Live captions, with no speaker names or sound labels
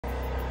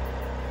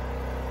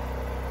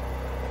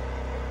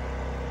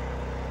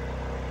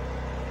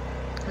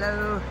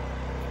Hello.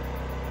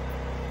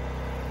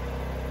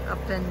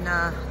 Up in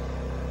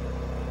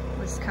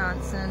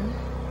Wisconsin.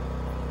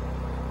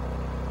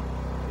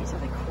 These are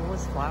the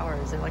coolest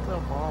flowers. They're like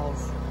little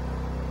balls.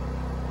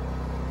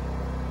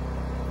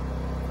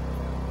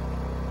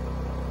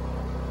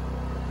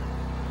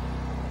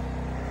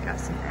 Got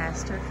some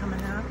aster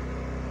coming up.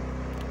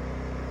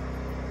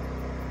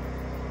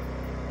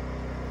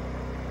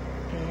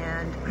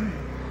 And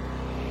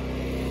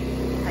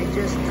I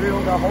just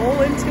drilled a hole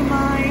into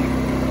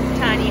my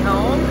tiny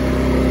home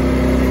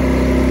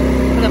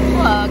with a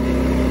plug,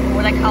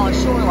 what I call a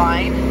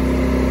shoreline,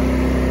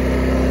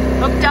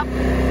 hooked up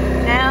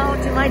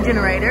now to my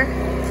generator,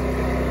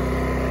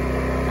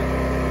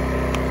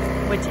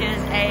 which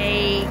is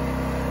a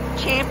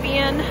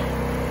Champion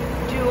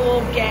dual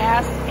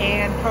gas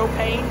and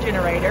propane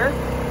generator.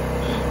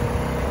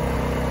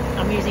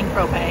 I'm using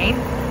propane.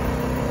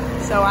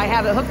 So I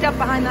have it hooked up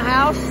behind the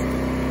house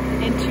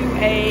into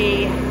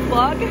a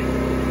plug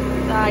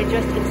that I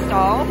just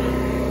installed.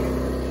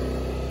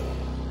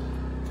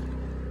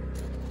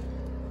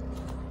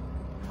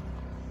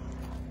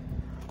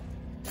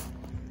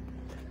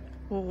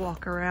 We'll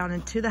walk around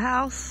into the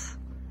house.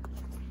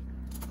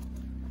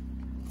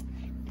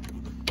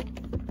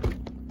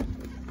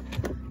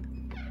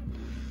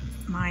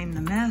 Mind the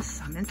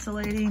mess, I'm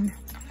insulating.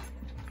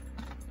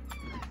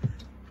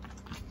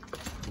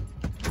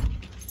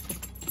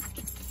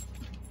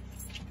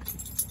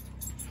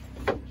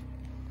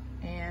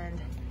 And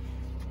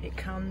it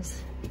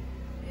comes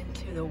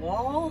into the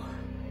wall.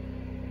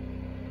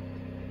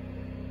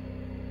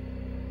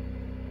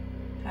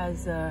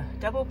 Has a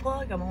double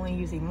plug, I'm only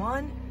using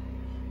one.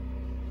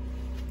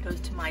 Goes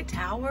to my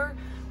tower,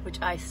 which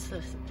I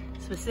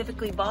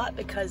specifically bought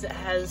because it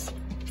has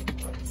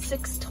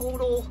 6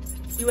 total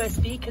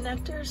USB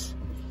connectors,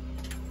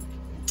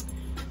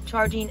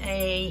 charging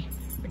a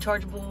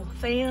rechargeable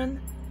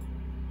fan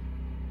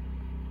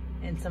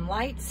and some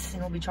lights,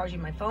 and we'll be charging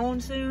my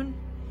phone soon.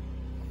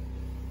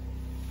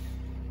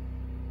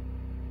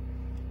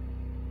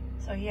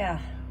 So yeah,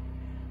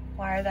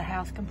 wire the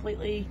house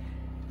completely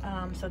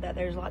so that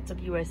there's lots of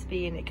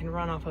USB and it can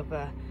run off of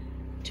a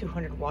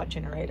 200 watt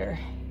generator.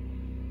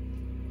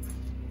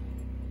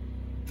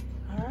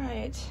 All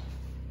right.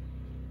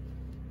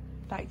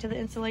 Back to the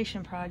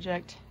insulation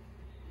project.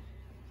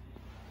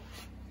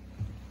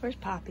 Where's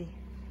Poppy?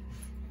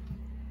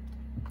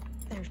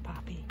 There's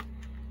Poppy.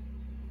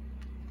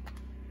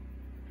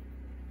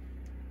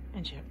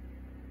 And Chip.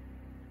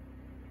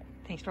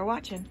 Thanks for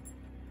watching.